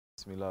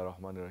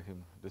Bismillahirrahmanirrahim.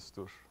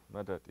 Distur.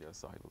 Madad ya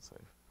sahibul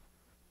sayf.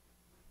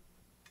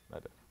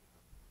 Madad.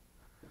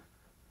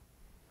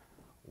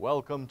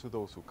 Welcome to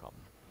those who come.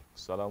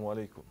 Assalamu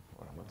alaikum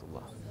wa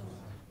rahmatullah.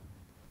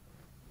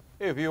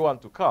 If you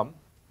want to come,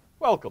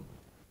 welcome.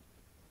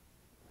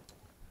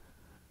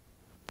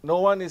 No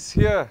one is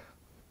here,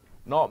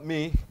 not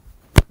me,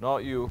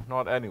 not you,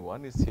 not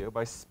anyone is here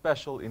by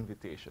special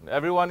invitation.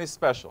 Everyone is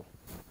special.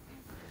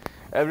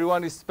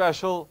 Everyone is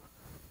special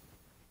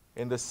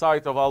in the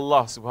sight of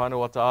Allah subhanahu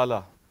wa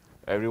ta'ala.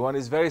 Everyone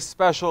is very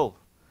special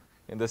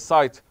in the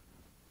sight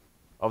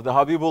of the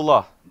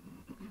Habibullah.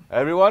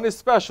 Everyone is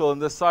special in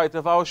the sight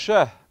of our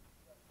Shaykh.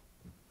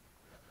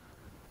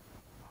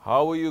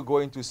 How are you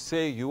going to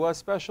say you are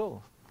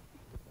special?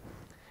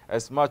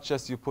 As much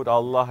as you put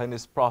Allah and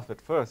His Prophet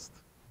first,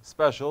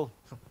 special,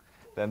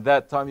 then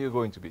that time you're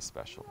going to be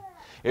special.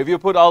 If you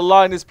put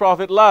Allah and His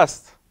Prophet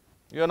last,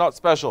 you're not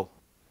special.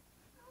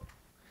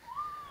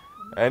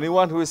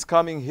 Anyone who is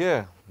coming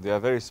here, they are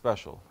very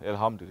special.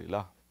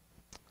 Alhamdulillah.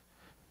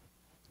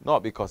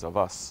 Not because of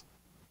us.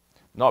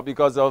 Not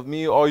because of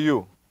me or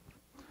you.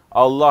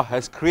 Allah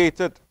has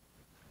created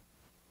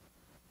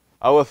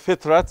our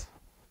fitrat,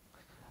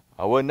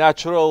 our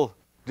natural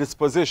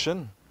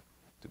disposition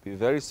to be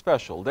very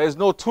special. There is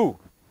no two.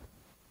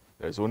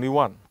 There is only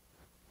one.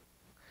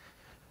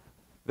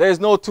 There is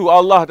no two.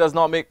 Allah does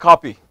not make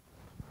copy.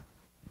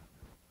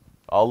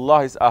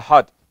 Allah is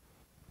Ahad.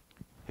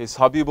 His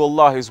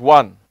Habibullah is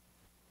one.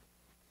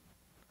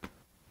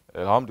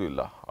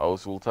 Alhamdulillah. Our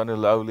Sultan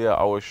al-Awliya,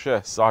 our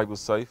Shaykh, Sahibul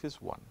Saif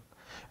is one.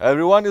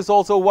 Everyone is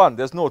also one.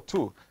 There's no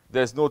two.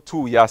 There's no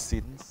two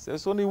Yasins.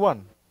 There's only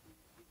one.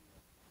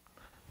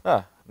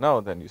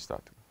 Now then you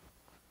start.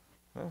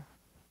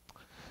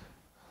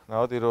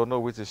 Now they don't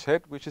know which is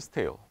head, which is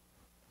tail.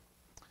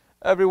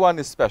 Everyone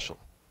is special.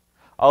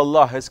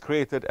 Allah has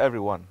created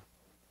everyone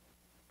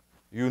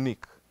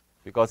unique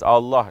because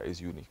Allah is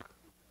unique.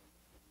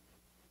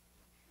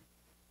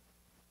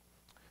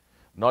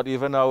 Not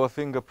even our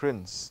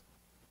fingerprints.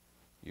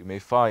 You may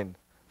find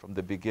from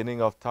the beginning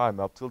of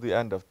time up till the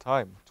end of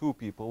time, two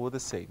people were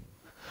the same.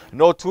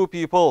 No two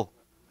people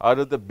out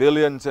of the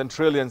billions and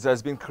trillions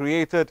has been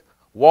created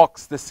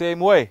walks the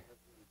same way.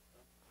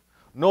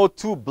 No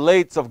two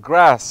blades of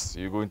grass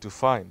you're going to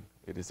find.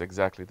 It is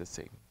exactly the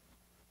same.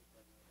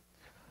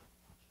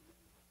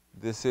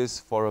 This is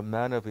for a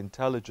man of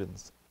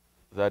intelligence.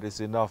 That is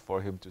enough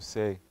for him to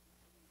say,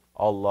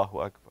 Allahu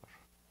Akbar.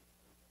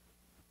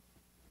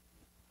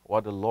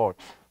 What a Lord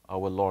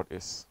our Lord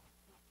is.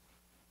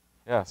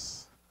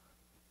 Yes.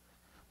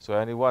 So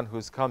anyone who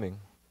is coming,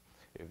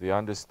 if they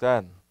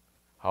understand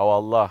how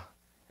Allah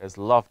has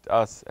loved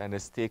us and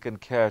has taken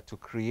care to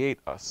create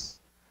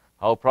us,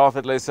 how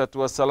Prophet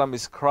ﷺ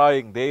is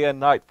crying day and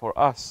night for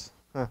us.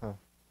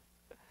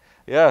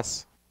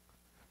 Yes.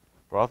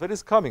 Prophet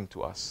is coming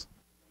to us.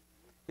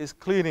 He's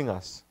cleaning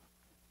us.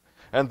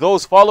 And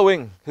those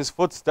following his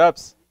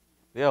footsteps,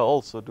 they are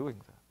also doing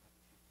that.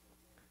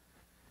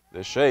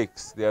 The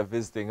sheikhs, they are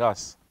visiting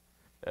us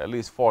at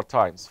least 4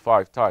 times,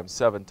 5 times,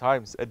 7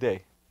 times a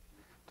day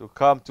to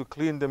come to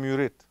clean the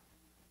murid.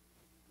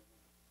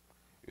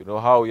 You know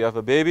how you have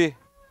a baby?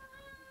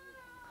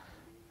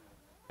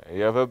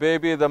 You have a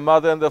baby, the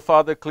mother and the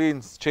father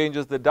cleans,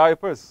 changes the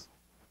diapers.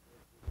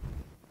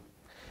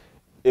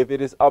 If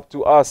it is up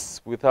to us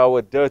with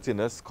our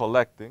dirtiness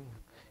collecting,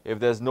 if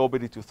there's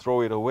nobody to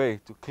throw it away,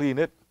 to clean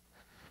it,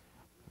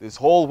 this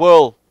whole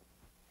world,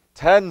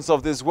 tens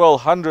of this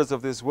world, hundreds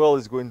of this world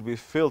is going to be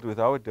filled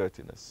with our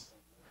dirtiness.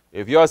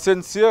 If you are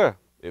sincere,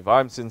 if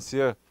I'm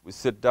sincere, we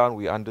sit down,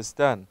 we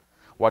understand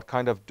what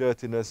kind of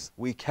dirtiness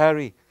we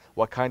carry,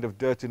 what kind of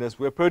dirtiness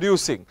we're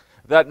producing.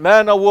 That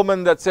man or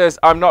woman that says,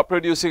 I'm not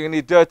producing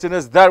any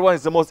dirtiness, that one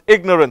is the most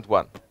ignorant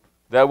one.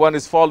 That one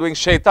is following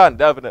shaitan,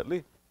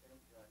 definitely.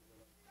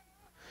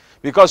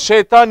 Because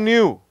shaitan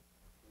knew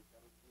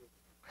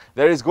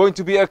there is going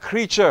to be a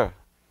creature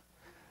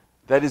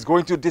that is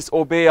going to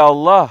disobey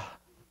Allah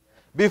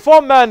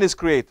before man is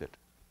created.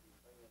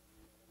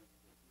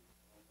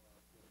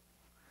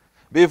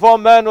 Before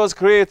man was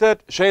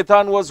created,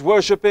 shaitan was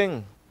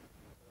worshipping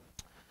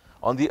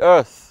on the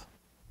earth.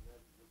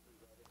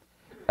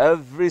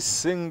 Every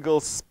single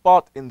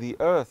spot in the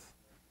earth,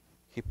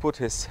 he put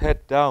his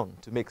head down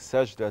to make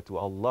sajda to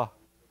Allah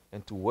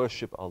and to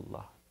worship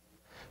Allah.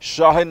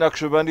 Shahin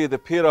Naqshbandi, the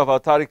Pir of our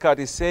tariqat,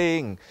 is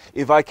saying,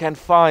 if I can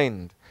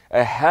find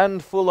a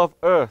handful of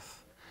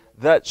earth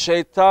that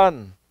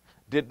shaitan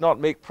did not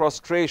make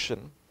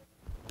prostration,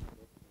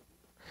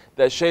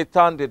 that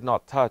shaitan did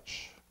not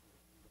touch,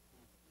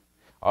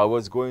 I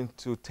was going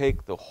to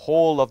take the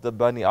whole of the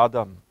Bani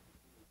Adam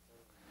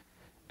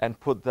and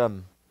put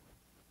them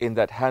in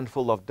that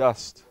handful of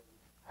dust,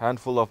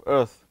 handful of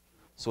earth,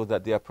 so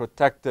that they are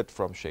protected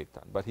from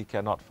shaitan. But he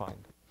cannot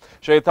find.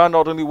 Shaitan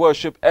not only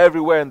worship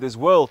everywhere in this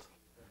world,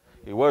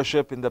 he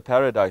worship in the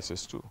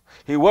paradises too.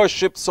 He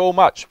worshipped so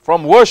much.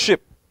 From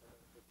worship,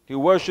 he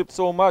worshipped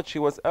so much, he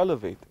was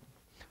elevating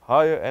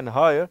higher and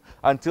higher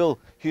until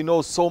he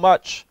knows so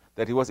much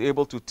that he was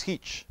able to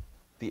teach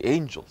the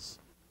angels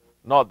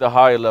Not the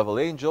higher level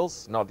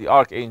angels, not the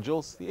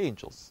archangels, the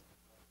angels.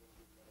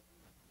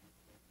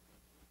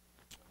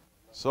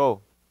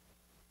 So,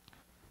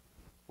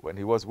 when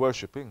he was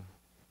worshipping,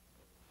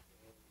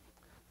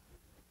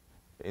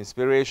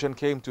 inspiration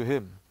came to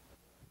him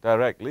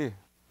directly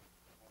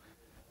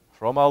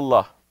from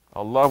Allah.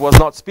 Allah was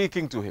not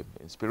speaking to him.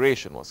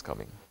 Inspiration was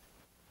coming,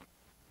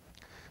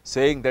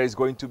 saying there is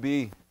going to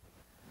be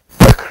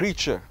a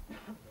creature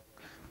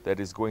that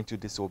is going to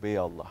disobey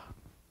Allah.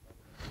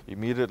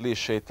 Immediately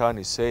Shaitan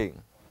is saying,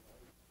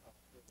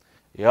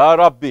 Ya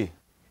Rabbi,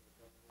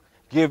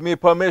 give me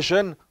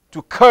permission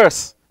to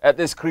curse at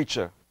this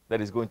creature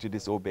that is going to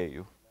disobey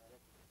you.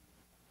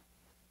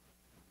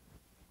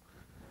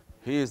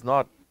 He is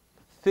not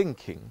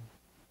thinking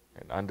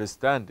and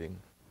understanding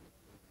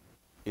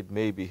it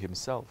may be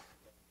himself.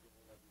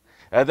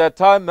 At that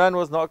time, man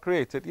was not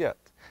created yet.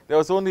 There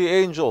was only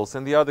angels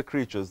and the other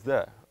creatures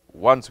there.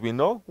 Ones we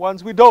know,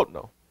 ones we don't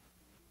know.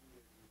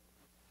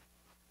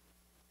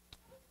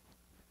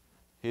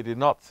 He did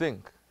not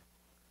think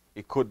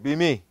it could be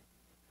me.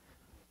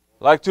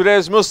 Like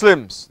today's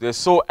Muslims, they're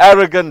so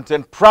arrogant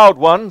and proud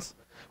ones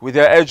with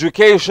their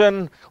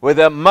education, with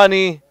their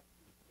money,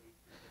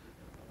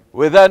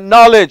 with their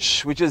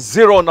knowledge, which is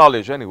zero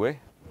knowledge anyway.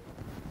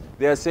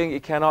 They are saying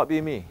it cannot be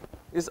me.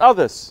 It's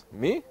others.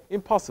 Me?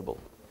 Impossible.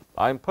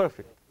 I'm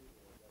perfect.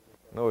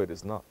 No, it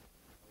is not.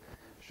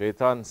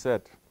 Shaitan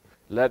said,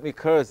 let me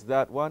curse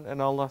that one,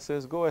 and Allah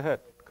says, go ahead,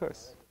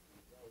 curse.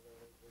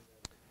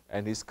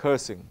 And he's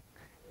cursing.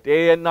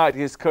 Day and night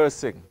he's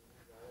cursing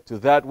to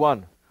that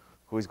one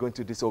who is going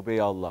to disobey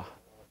Allah.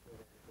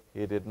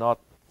 He did not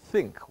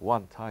think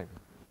one time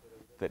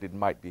that it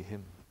might be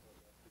him.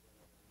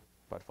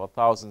 But for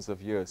thousands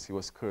of years he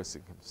was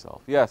cursing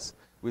himself. Yes,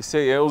 we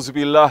say, A'udhu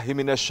billahi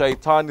minash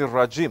shaitanir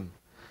rajim.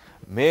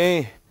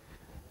 May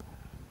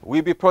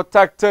we be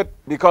protected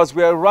because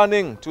we are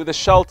running to the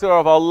shelter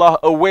of Allah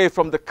away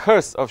from the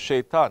curse of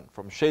Shaitan.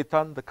 From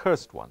Shaitan, the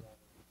cursed one.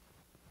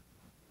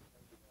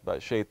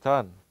 But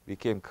Shaitan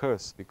became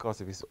cursed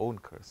because of his own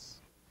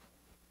curse.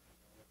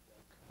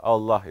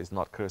 Allah is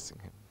not cursing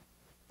him.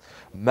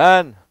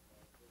 Man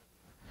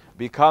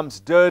becomes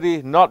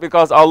dirty not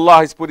because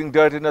Allah is putting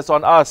dirtiness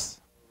on us,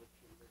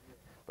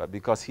 but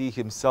because he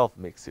himself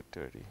makes it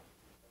dirty.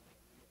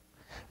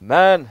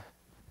 Man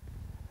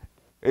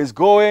is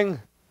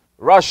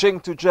rushing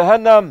to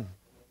Jahannam,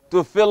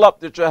 to fill up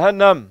the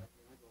Jahannam,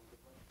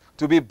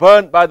 to be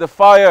burnt by the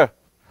fire.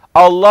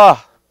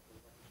 Allah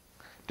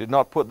did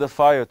not put the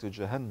fire to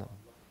Jahannam,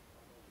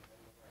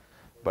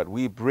 but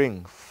we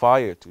bring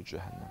fire to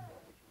Jahannam.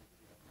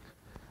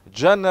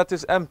 Jannat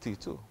is empty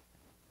too.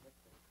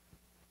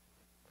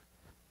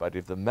 But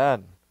if the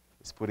man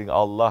is putting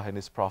Allah and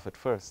His Prophet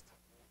first,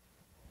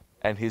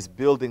 and he's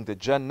building the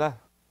Jannah,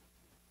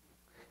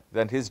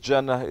 then his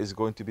Jannah is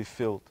going to be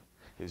filled.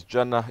 His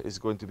Jannah is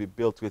going to be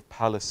built with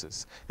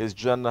palaces. His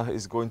Jannah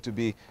is going to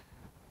be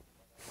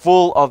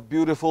full of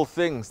beautiful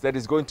things that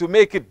is going to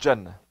make it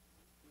Jannah.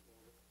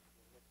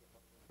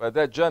 But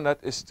that Jannat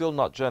is still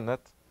not Jannat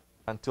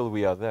until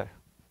we are there.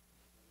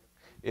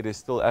 It is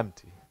still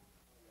empty.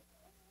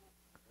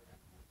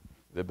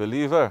 The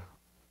believer,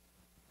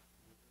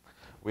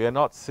 we are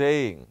not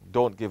saying,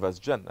 don't give us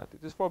Jannat.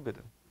 It is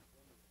forbidden.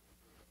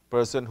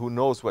 Person who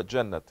knows what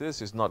Jannat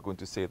is not going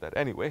to say that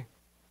anyway.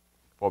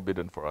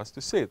 Forbidden for us to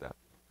say that.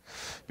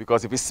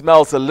 Because if he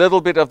smells a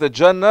little bit of the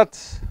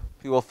Jannat,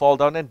 he will fall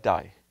down and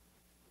die.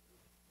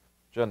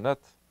 Jannat,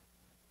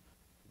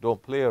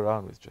 don't play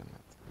around with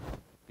Jannat.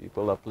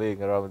 People are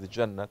playing around with the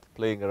Jannat,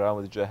 playing around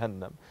with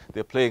Jahannam.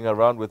 They're playing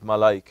around with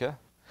Malaika.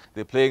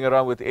 They're playing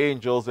around with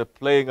angels. They're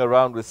playing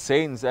around with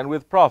saints and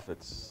with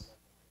prophets.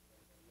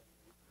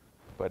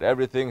 But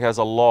everything has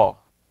a law.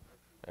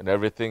 And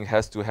everything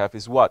has to have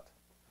his what?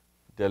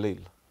 Dalil.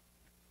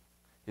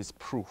 His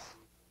proof.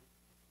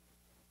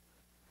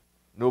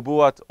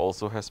 Nubuwat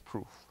also has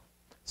proof.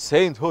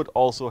 Sainthood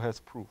also has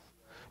proof.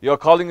 You're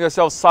calling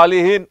yourself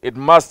Salihin, it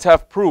must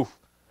have proof.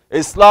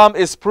 Islam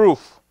is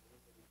proof.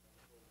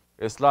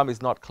 Islam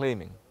is not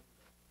claiming.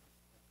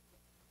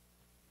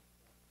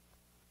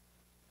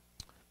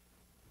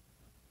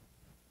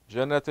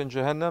 Jannat and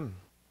Jahannam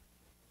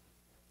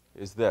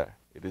is there.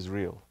 It is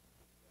real.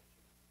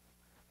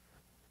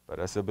 But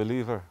as a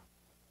believer,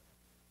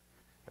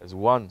 as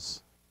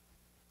ones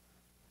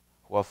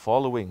who are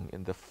following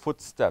in the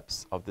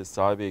footsteps of the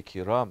Sahabe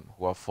Kiram,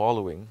 who are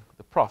following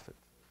the Prophet,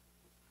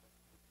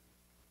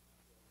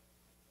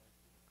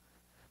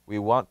 we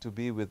want to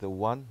be with the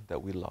one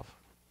that we love.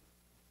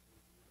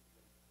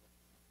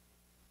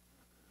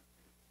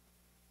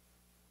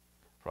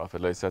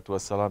 Prophet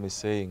ﷺ is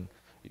saying,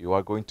 you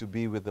are going to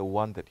be with the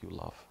one that you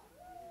love.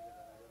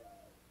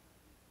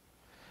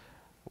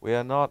 We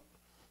are not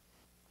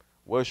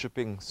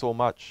worshipping so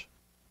much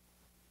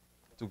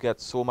to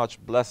get so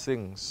much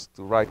blessings,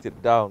 to write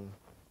it down,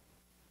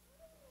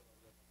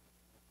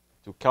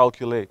 to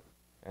calculate,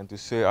 and to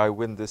say, I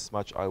win this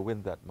much, I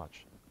win that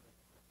much.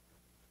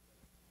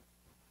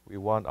 We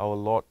want our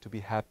Lord to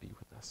be happy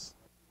with us.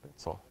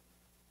 That's all.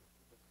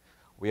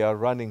 We are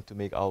running to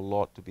make our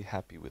Lord to be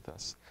happy with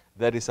us.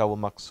 That is our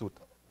maqsood.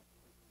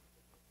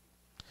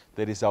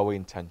 That is our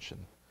intention.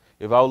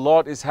 If our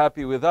Lord is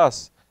happy with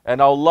us, and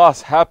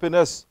Allah's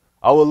happiness,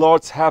 our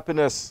Lord's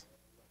happiness,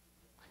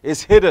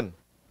 is hidden.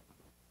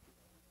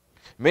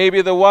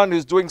 Maybe the one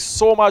who's doing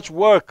so much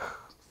work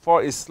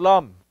for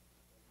Islam,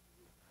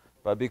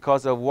 but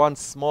because of one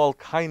small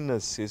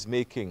kindness he's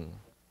making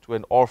to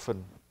an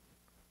orphan,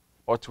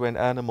 or to an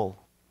animal,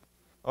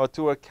 or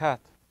to a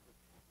cat,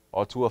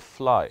 or to a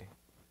fly.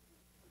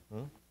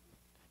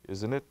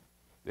 Isn't it?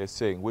 They're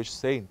saying, which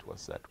saint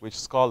was that? Which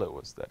scholar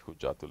was that?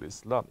 Hujjatul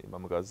Islam,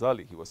 Imam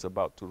Ghazali. He was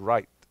about to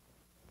write.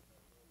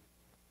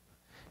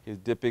 He's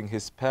dipping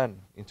his pen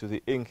into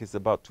the ink he's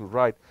about to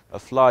write. A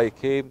fly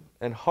came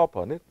and hopped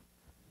on it,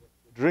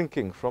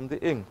 drinking from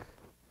the ink.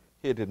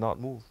 He did not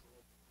move.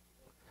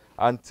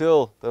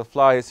 Until the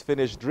fly is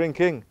finished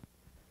drinking,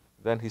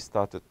 then he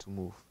started to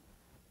move.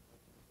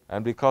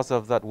 And because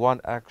of that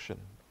one action,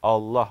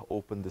 Allah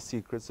opened the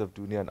secrets of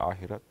dunya and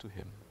akhirat to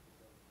him.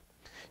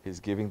 He's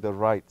giving the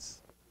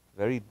rights,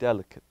 very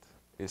delicate.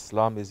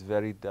 Islam is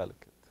very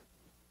delicate.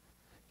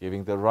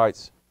 Giving the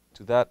rights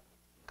to that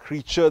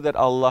creature that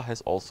Allah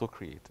has also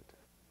created.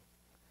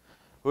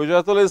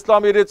 Hujjatul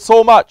Islam, he did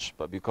so much,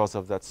 but because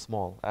of that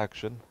small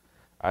action,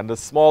 and the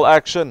small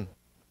action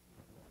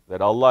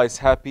that Allah is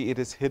happy, it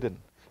is hidden.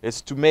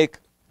 It's to make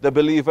the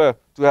believer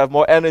to have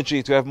more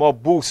energy, to have more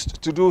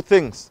boost, to do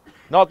things.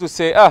 Not to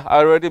say, I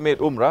already made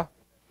Umrah,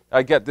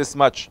 I get this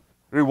much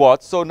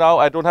reward, so now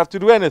I don't have to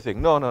do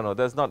anything. No, no, no,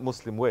 that's not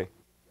Muslim way.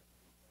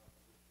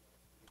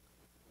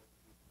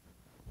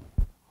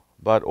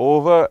 But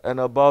over and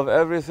above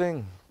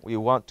everything, we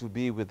want to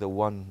be with the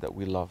one that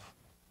we love.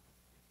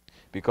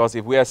 Because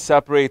if we are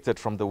separated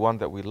from the one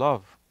that we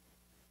love,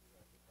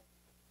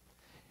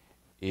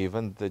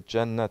 even the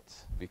Jannat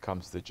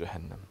becomes the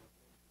Jahannam.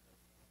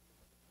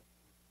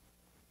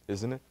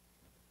 Isn't it?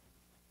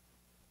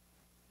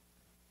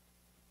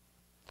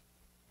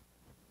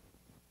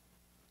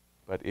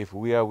 But if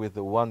we are with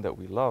the one that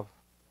we love,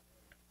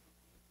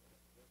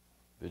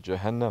 the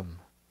Jahannam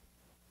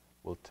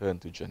will turn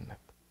to Jannat.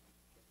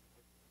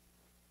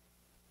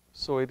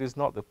 So it is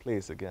not the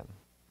place again.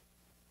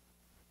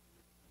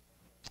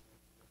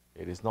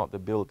 It is not the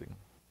building.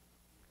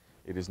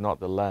 It is not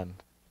the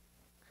land.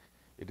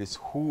 It is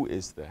who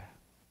is there.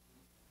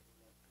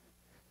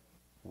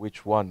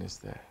 Which one is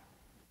there?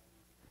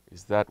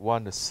 Is that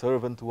one a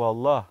servant to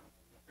Allah?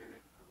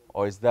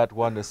 Or is that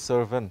one a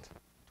servant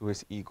to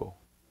his ego?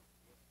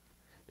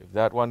 If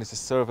that one is a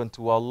servant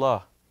to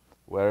Allah,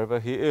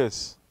 wherever he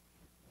is,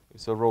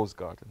 it's a rose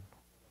garden.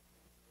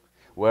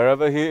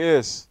 Wherever he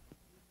is,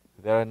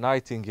 there are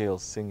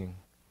nightingales singing.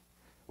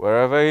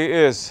 Wherever he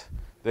is,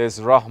 there's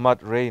rahmat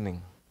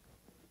raining.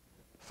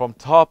 From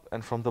top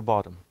and from the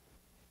bottom.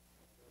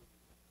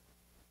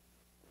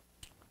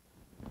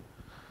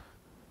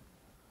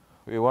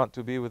 We want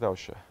to be with our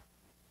Shaykh.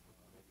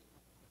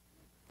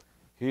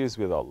 He is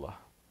with Allah.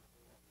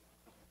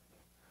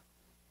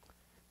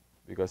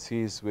 Because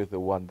he is with the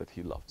one that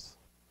he loves.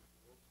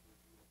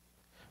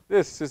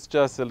 This is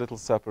just a little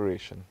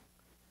separation.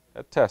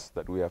 A test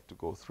that we have to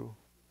go through.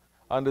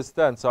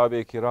 Understand,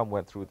 Sahabe Kiram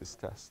went through this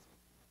test.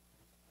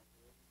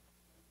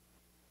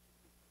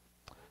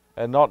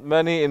 And not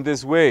many in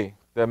this way,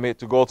 they're made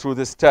to go through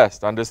this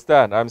test.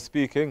 Understand, I'm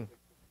speaking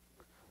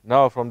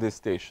now from this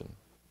station.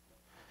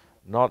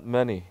 Not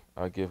many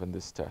are given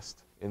this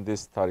test, in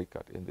this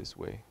tariqat, in this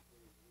way.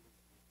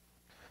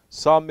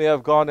 Some may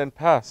have gone and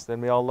passed,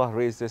 and may Allah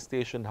raise their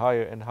station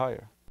higher and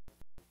higher.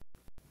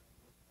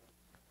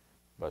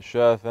 But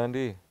Shaykh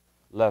Effendi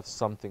left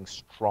something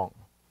strong.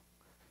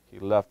 He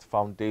left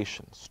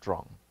foundation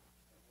strong.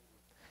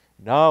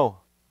 Now,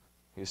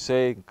 he's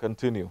saying,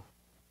 continue.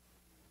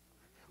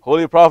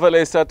 Holy Prophet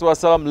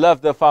ﷺ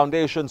left the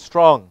foundation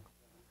strong.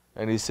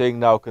 And he's saying,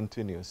 now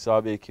continue.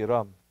 Sahabe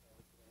Kiram,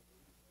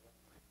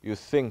 you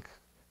think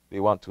they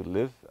want to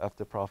live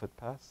after Prophet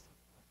passed?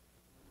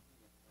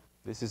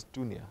 This is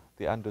dunya.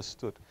 They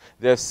understood.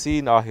 They have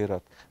seen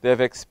Akhirat. They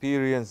have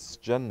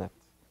experienced Jannat.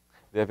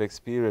 They have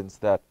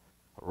experienced that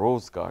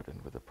rose garden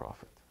with the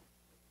Prophet.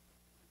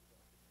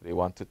 They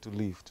wanted to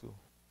leave too.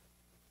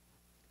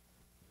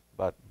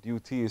 But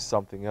duty is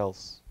something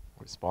else.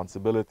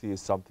 Responsibility is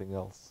something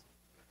else.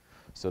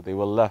 So they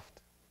were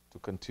left to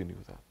continue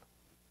that.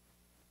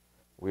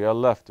 We are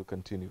left to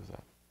continue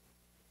that.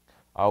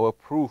 Our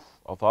proof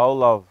of our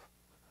love,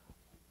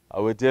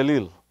 our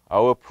dalil,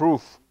 our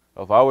proof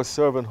of our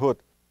servanthood,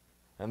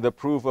 and the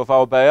proof of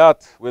our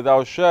bayat with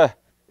our Shaykh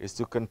is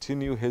to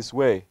continue his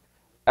way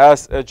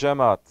as a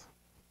Jamaat,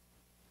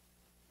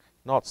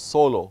 not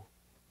solo,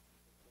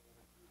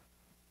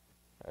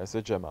 as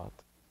a Jamaat.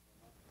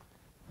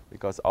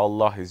 Because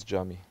Allah is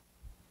Jami.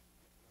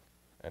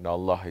 And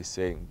Allah is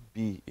saying,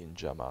 be in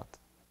Jamaat.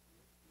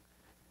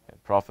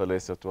 And Prophet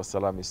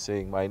ﷺ is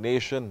saying, my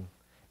nation,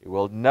 it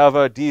will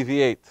never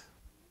deviate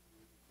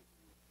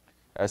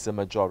as a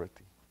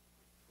majority.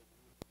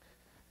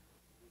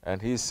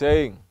 And he's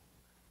saying,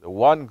 the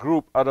one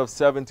group out of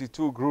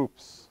 72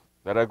 groups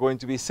that are going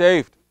to be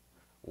saved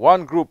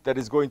One group that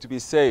is going to be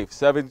saved,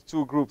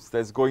 72 groups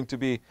that's going to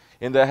be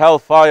in the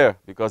hellfire,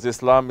 because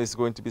Islam is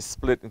going to be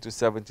split into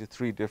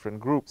 73 different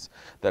groups.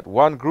 That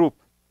one group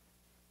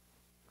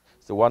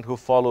is the one who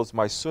follows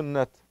my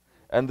sunnat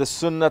and the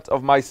sunnat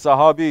of my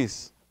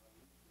sahabis,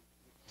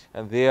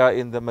 and they are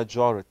in the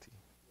majority.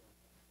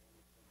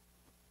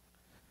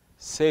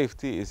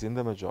 Safety is in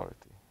the majority.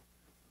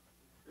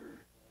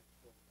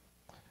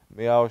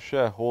 May our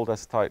share hold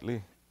us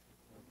tightly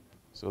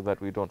so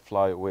that we don't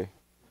fly away.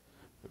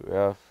 We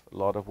have a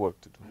lot of work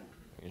to do.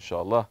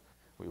 Inshallah,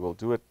 we will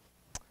do it.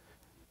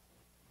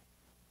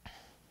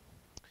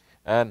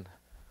 And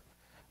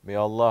may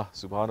Allah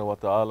subhanahu wa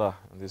ta'ala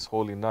on this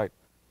holy night,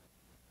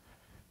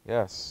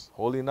 yes,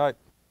 holy night,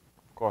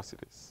 of course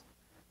it is.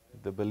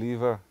 The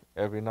believer,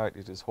 every night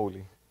it is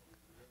holy.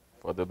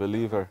 For the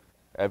believer,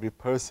 every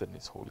person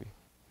is holy.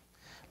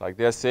 Like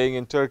they're saying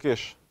in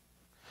Turkish,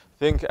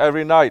 think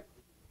every night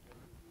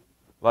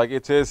like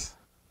it is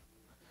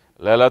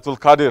Laylatul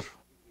Qadr.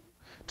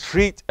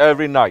 Treat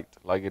every night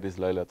like it is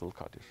Laylatul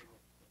Qadr.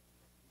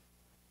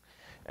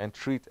 And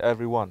treat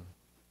everyone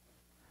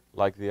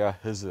like they are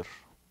Hizr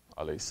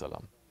alayhi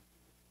salam.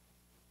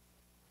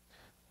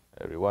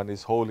 Everyone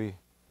is holy,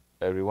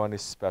 everyone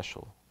is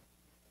special.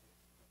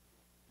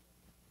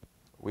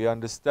 We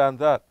understand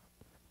that.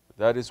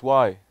 That is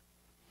why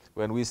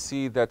when we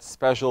see that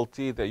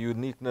specialty, the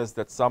uniqueness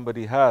that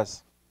somebody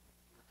has,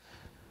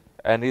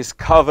 and is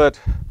covered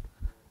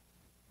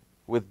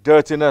with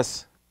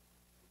dirtiness,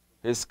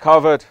 is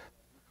covered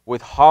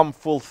with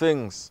harmful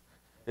things,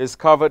 is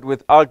covered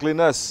with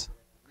ugliness,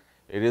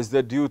 it is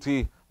the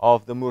duty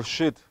of the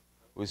murshid,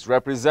 who is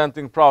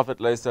representing Prophet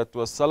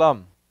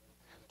ﷺ,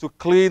 to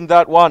clean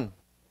that one,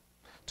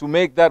 to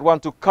make that one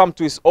to come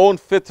to his own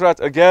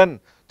fitrat again,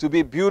 to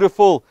be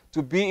beautiful,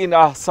 to be in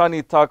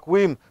ahsani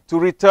taqweem, to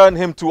return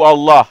him to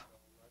Allah.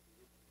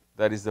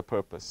 That is the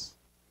purpose.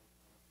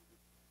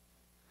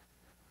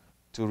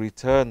 To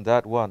return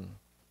that one,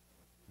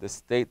 the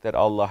state that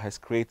Allah has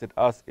created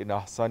us in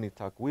ahsani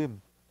taqweem,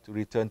 to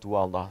return to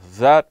Allah.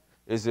 That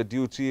is the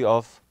duty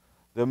of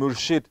the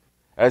murshid,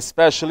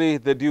 especially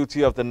the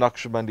duty of the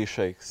Naqshbandi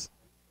sheikhs.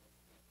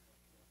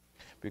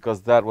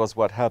 Because that was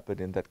what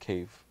happened in that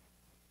cave.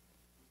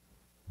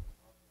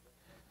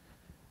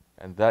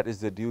 And that is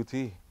the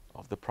duty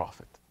of the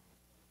Prophet.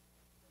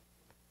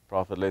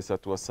 Prophet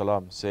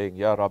ﷺ saying,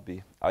 Ya Rabbi,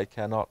 I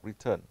cannot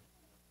return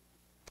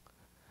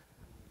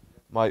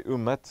my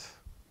ummat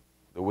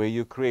the way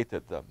you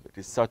created them. It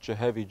is such a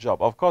heavy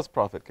job. Of course,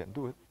 Prophet can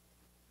do it.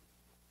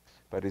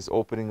 But he's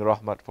opening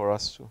rahmat for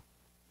us too.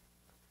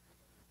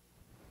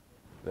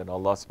 Then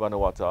Allah subhanahu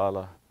wa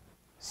ta'ala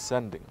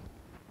sending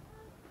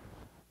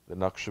the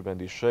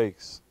Naqshbandi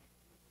sheikhs,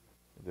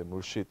 the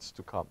murshids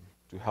to come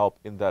to help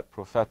in that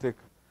prophetic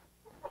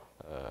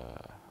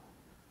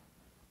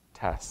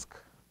task,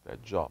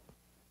 that job.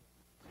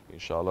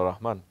 Inshallah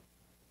Rahman.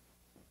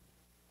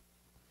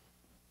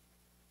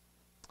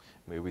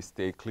 May we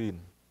stay clean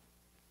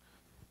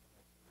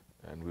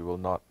and we will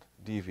not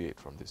deviate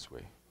from this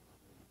way.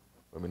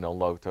 Wa min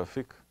Allahu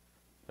tawfiq.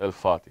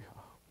 Al-Fatiha.